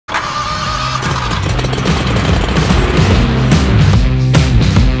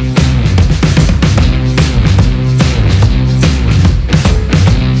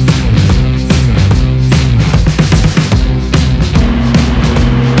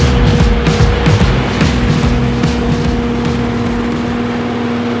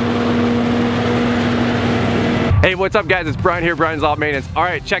what's up guys? It's Brian here, Brian's Law Maintenance. All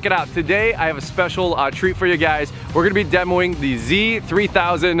right, check it out. Today I have a special treat for you guys. We're gonna be demoing the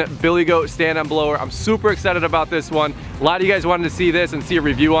Z3000 Billy Goat stand-on blower. I'm super excited about this one. A lot of you guys wanted to see this and see a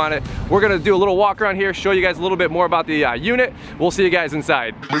review on it. We're gonna do a little walk around here, show you guys a little bit more about the unit. We'll see you guys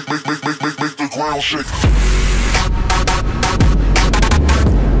inside. Make the ground shake.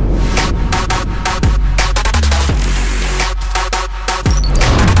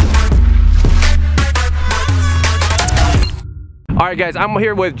 All right guys, I'm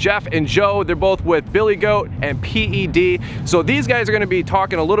here with Jeff and Joe. They're both with Billy Goat and PED. So these guys are gonna be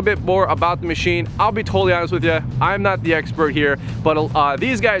talking a little bit more about the machine. I'll be totally honest with you, I'm not the expert here, but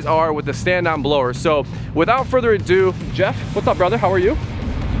these guys are with the stand-on blower. So without further ado, Jeff, what's up brother, how are you?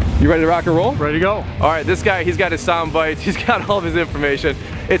 You ready to rock and roll? Ready to go. All right, this guy, he's got his sound bites, he's got all of his information.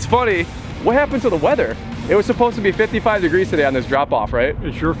 It's funny, what happened to the weather? It was supposed to be 55 degrees today on this drop off, right?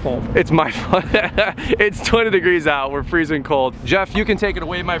 It's your fault. It's my fault. It's 20 degrees out, we're freezing cold. Jeff, you can take it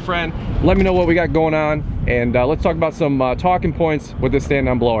away, my friend. Let me know what we got going on, and let's talk about some talking points with this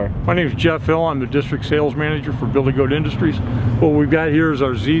stand-on blower. My name is Jeff Hill, I'm the District Sales Manager for Billy Goat Industries. What we've got here is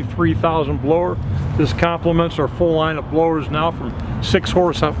our Z3000 blower. This complements our full line of blowers now from 6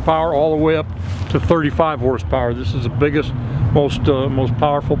 horsepower all the way up to 35 horsepower. This is the biggest, most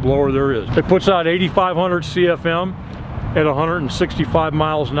powerful blower there is. It puts out 8,500 CFM at 165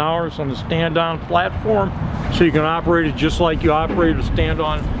 miles an hour. It's on the stand-on platform, so you can operate it just like you operate a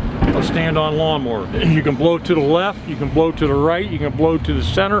stand-on lawnmower. You can blow to the left, you can blow to the right, you can blow to the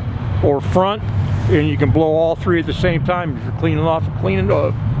center or front, and you can blow all three at the same time. If you're cleaning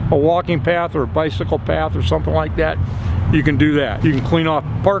a walking path or a bicycle path or something like that, you can do that. You can clean off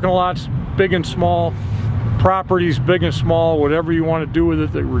parking lots, big and small, properties big and small, whatever you want to do with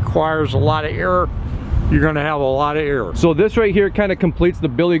it that requires a lot of air, you're going to have a lot of air. So this right here kind of completes the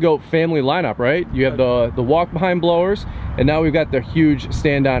Billy Goat family lineup, right? You have the walk behind blowers, and now we've got the huge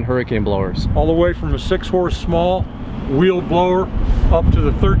stand-on hurricane blowers. All the way from a 6 horse small wheel blower up to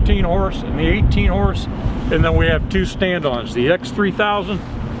the 13 horse and the 18 horse, and then we have 2 stand-ons, the X3000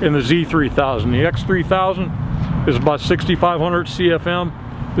 and the Z3000. The X3000 is about 6,500 CFM.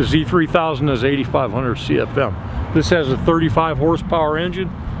 The Z3000 is 8,500 CFM. This has a 35 horsepower engine,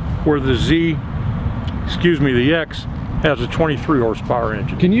 where the X has a 23 horsepower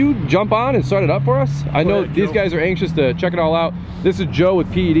engine. Can you jump on and start it up for us? I know these guys are anxious to check it all out. This is Joe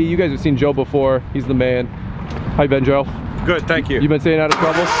with PED. You guys have seen Joe before. He's the man. How you been, Joe? Good, thank you. You been staying out of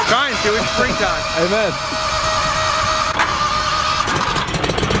trouble? Trying to, it's springtime. Amen.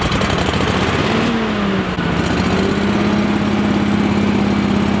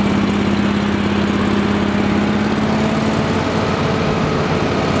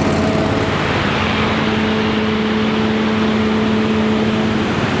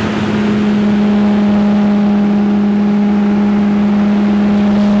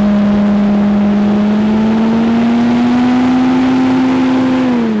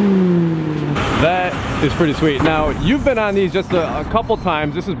 It's pretty sweet. Now, you've been on these just a couple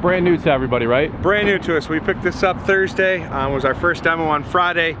times. This is brand new to everybody, right? Brand new to us. We picked this up Thursday. Was our first demo on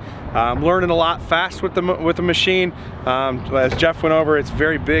Friday. Learning a lot fast with the machine. As Jeff went over, it's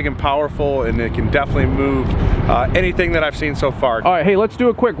very big and powerful, and it can definitely move anything that I've seen so far. All right, hey, let's do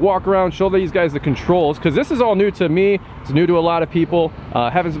a quick walk around, show these guys the controls, because this is all new to me. It's new to a lot of people.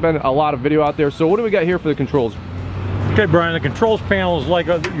 Haven't been a lot of video out there. So what do we got here for the controls? Okay, Brian, the controls panel is like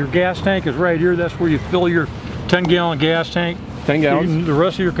your gas tank is right here. That's where you fill your 10-gallon gas tank. 10 gallons. The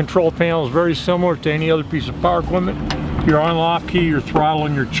rest of your control panel is very similar to any other piece of power equipment. Your on-off key, your throttle,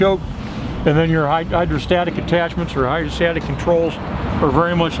 and your choke. And then your hydrostatic attachments or hydrostatic controls are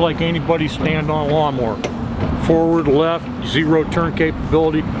very much like anybody's stand-on lawnmower. Forward, left, 0 turn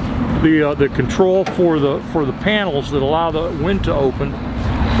capability. The control for the panels that allow the wind to open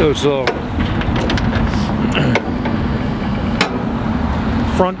is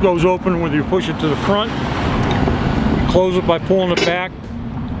front goes open when you push it to the front. You close it by pulling it back.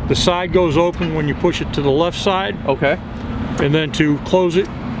 The side goes open when you push it to the left side. Okay. And then to close it,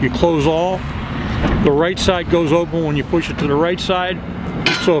 you close all. The right side goes open when you push it to the right side.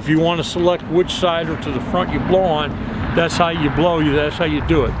 So if you want to select which side or to the front you blow on, that's how you blow. That's how you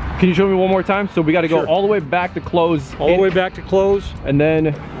do it. Can you show me one more time? So we got to go all the way back to close. All the way back to close. And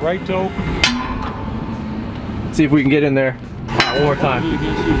then right to open. Let's see if we can get in there. One more time.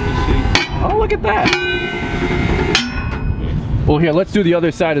 Oh, look at that. Well, here, let's do the other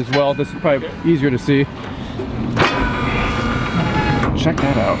side as well. This is probably easier to see. Check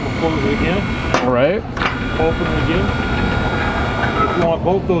that out. Close it again. All right. Open it again. If you want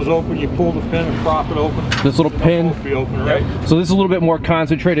both those open, you pull the pin and prop it open. This little pin. Both be open, right? So this is a little bit more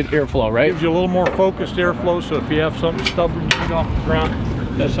concentrated airflow, right? Gives you a little more focused airflow, so if you have something stubborn you get off the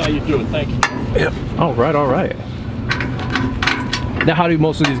ground, that's how you do it. Thank you. Yep. All right, all right. Now, how do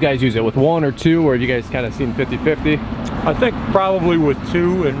most of these guys use it? With one or two, or have you guys kind of seen 50-50? I think probably with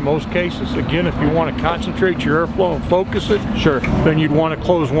two in most cases. Again, if you want to concentrate your airflow and focus it, sure, then you'd want to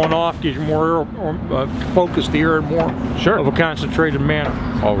close one off, get you more air, focus the air in more of a concentrated manner.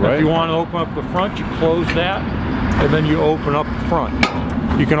 All right. If you want to open up the front, you close that, and then you open up the front.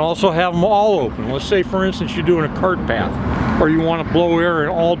 You can also have them all open. Let's say, for instance, you're doing a cart path, or you want to blow air in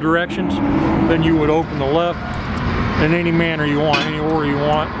all directions, then you would open the left in any manner you want, any order you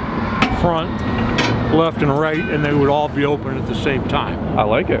want, front, left, and right, and they would all be open at the same time. I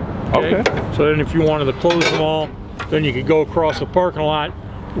like it. Okay. So then if you wanted to close them all, then you could go across the parking lot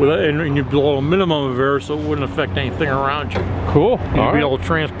and you'd blow a minimum of air so it wouldn't affect anything around you. Cool. You'd be able to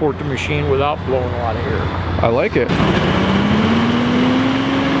transport the machine without blowing a lot of air. I like it.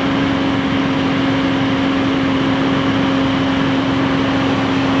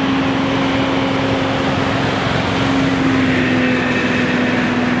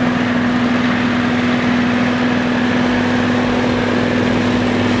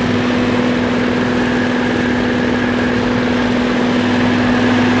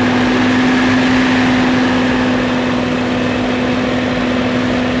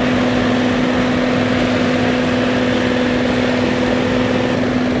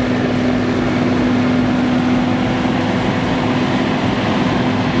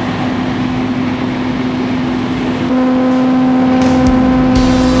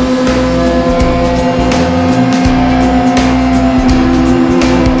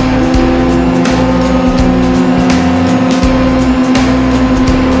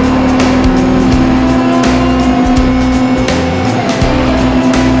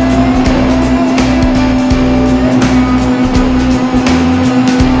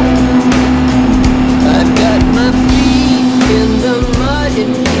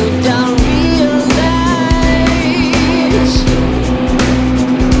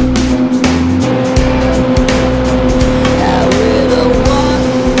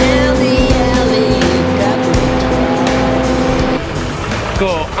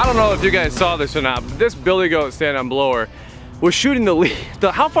 If you guys saw this or not, but this Billy Goat stand-on blower was shooting the lead.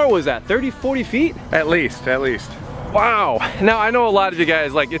 How far was that? 30-40 feet? At least. Wow. Now I know a lot of you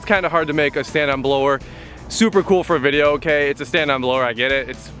guys, like, it's kind of hard to make a stand-on blower super cool for a video. Okay, it's a stand-on blower, I get it,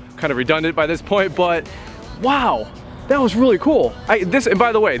 it's kind of redundant by this point, but wow, that was really cool. And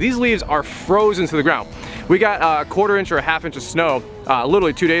by the way, these leaves are frozen to the ground. We got a 1/4 inch or a 1/2 inch of snow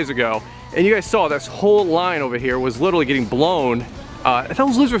literally 2 days ago, and you guys saw this whole line over here was literally getting blown.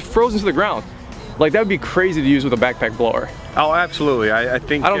 Those leaves were frozen to the ground. Like, that would be crazy to use with a backpack blower. Oh, absolutely. I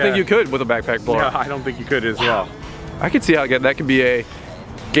don't think you could with a backpack blower. Yeah, I don't think you could as well. I could see how that could be a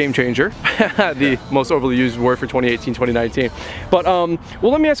game changer. The most overly used word for 2018, 2019. But,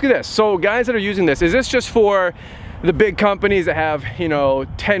 well, let me ask you this. So, guys that are using this, is this just for the big companies that have, you know,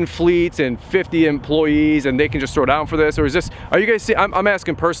 10 fleets and 50 employees and they can just throw down for this? Or is this, are you guys I'm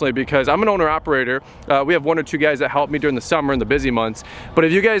asking personally because I'm an owner operator. We have 1 or 2 guys that help me during the summer and the busy months. But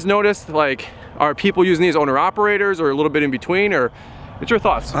have you guys noticed, like, are people using these owner operators or a little bit in between, or what's your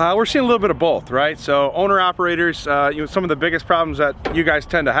thoughts? We're seeing a little bit of both, right? So owner operators, you know, some of the biggest problems that you guys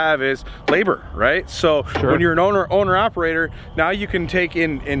tend to have is labor, right? So when you're an owner operator, now you can take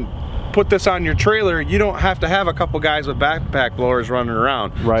in and put this on your trailer. You don't have to have a couple guys with backpack blowers running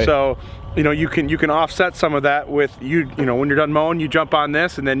around. Right. So, you know, you can offset some of that with you know, when you're done mowing, you jump on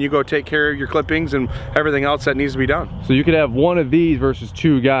this and then you go take care of your clippings and everything else that needs to be done. So you could have 1 of these versus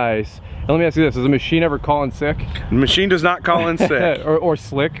 2 guys. And let me ask you this, does the machine ever call in sick? The machine does not call in sick. or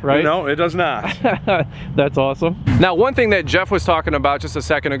slick, right? No, it does not. That's awesome. Now, one thing that Jeff was talking about just a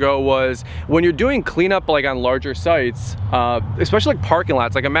second ago was when you're doing cleanup, like on larger sites, especially like parking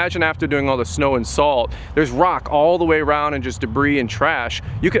lots, like imagine after doing all the snow and salt, there's rock all the way around and just debris and trash.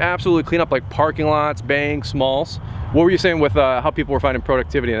 You could absolutely clean up like parking lots, banks, malls. What were you saying with how people were finding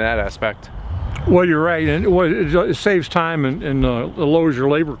productivity in that aspect? Well, you're right, and it saves time and lowers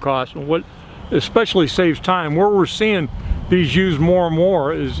your labor costs. And what especially saves time, where we're seeing these used more and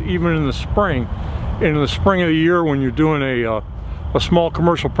more is even in the spring. In the spring of the year, when you're doing a small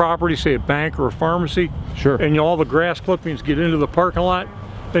commercial property, say a bank or a pharmacy, and all the grass clippings get into the parking lot,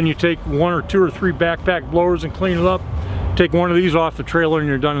 then you take 1 or 2 or 3 backpack blowers and clean it up. take one of these off the trailer and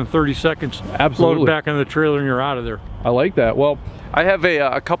you're done in 30 seconds. Absolutely. Load it back in the trailer and you're out of there. I like that. Well, I have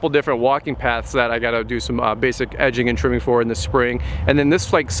a couple different walking paths that I gotta do some basic edging and trimming for in the spring. And then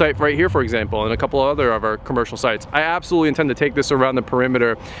this like site right here, for example, and a couple other of our commercial sites, I absolutely intend to take this around the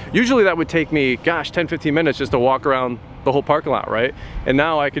perimeter. Usually that would take me, gosh, 10-15 minutes just to walk around the whole parking lot, right? And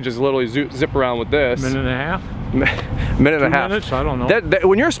now I could just literally zip around with this. Minute and a half? Minute and a half. Minutes? I don't know.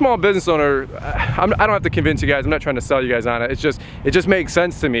 When you're a small business owner, I don't have to convince you guys. I'm not trying to sell you guys on it. It just makes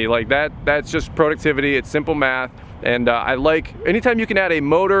sense to me. Like that's just productivity. It's simple math. And I like, anytime you can add a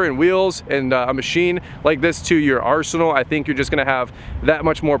motor and wheels and a machine like this to your arsenal, I think you're just gonna have that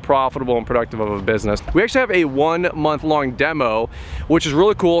much more profitable and productive of a business. We actually have a 1 month long demo, which is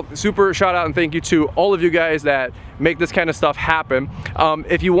really cool. Super shout out and thank you to all of you guys that make this kind of stuff happen.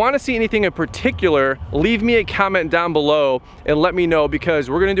 If you wanna see anything in particular, leave me a comment down below and let me know,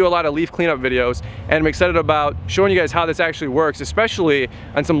 because we're gonna do a lot of leaf cleanup videos and I'm excited about showing you guys how this actually works, especially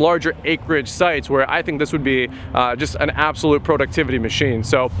on some larger acreage sites where I think this would be just an absolute productivity machine.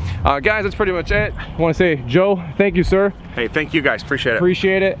 So guys, that's pretty much it. I want to say, Joe, thank you, sir. Hey, thank you guys, appreciate it.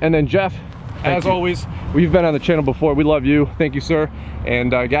 Appreciate it. And then Jeff, as always, we've been on the channel before. We love you. Thank you, sir.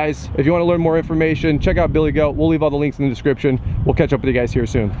 And guys, if you want to learn more information, check out Billy Goat. We'll leave all the links in the description. We'll catch up with you guys here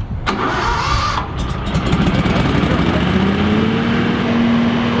soon.